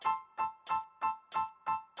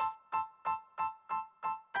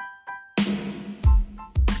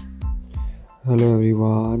Hello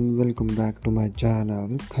everyone, welcome back to my channel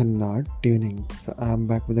Khanna Tuning. So I'm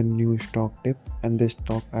back with a new stock tip, and this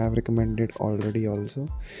stock I have recommended already also,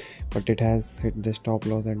 but it has hit the stop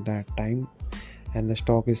loss at that time. And the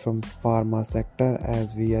stock is from pharma sector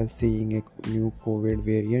as we are seeing a new COVID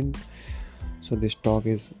variant. So this stock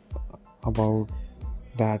is about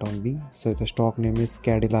that only. So the stock name is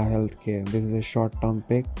Cadila Healthcare. This is a short-term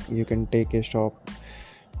pick. You can take a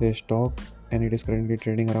this stock, and it is currently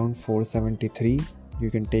trading around 473. You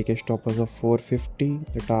can take a stop loss of 450.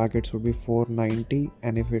 The targets would be 490,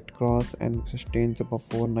 and if it cross and sustains above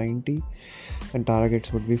 490, then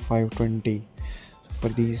targets would be 520. So for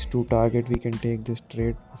these two target, we can take this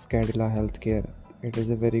trade of Cadila Healthcare. It is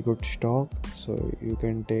a very good stock, so you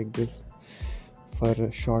can take this for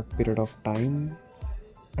a short period of time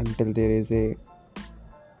until there is a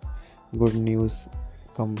good news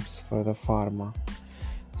comes for the pharma.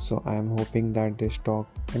 So I am hoping that this stock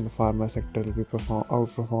in the pharma sector will be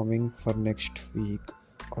outperforming for next week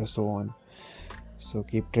or so on. So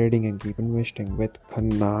keep trading and keep investing with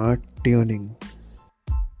Khanna Tuning.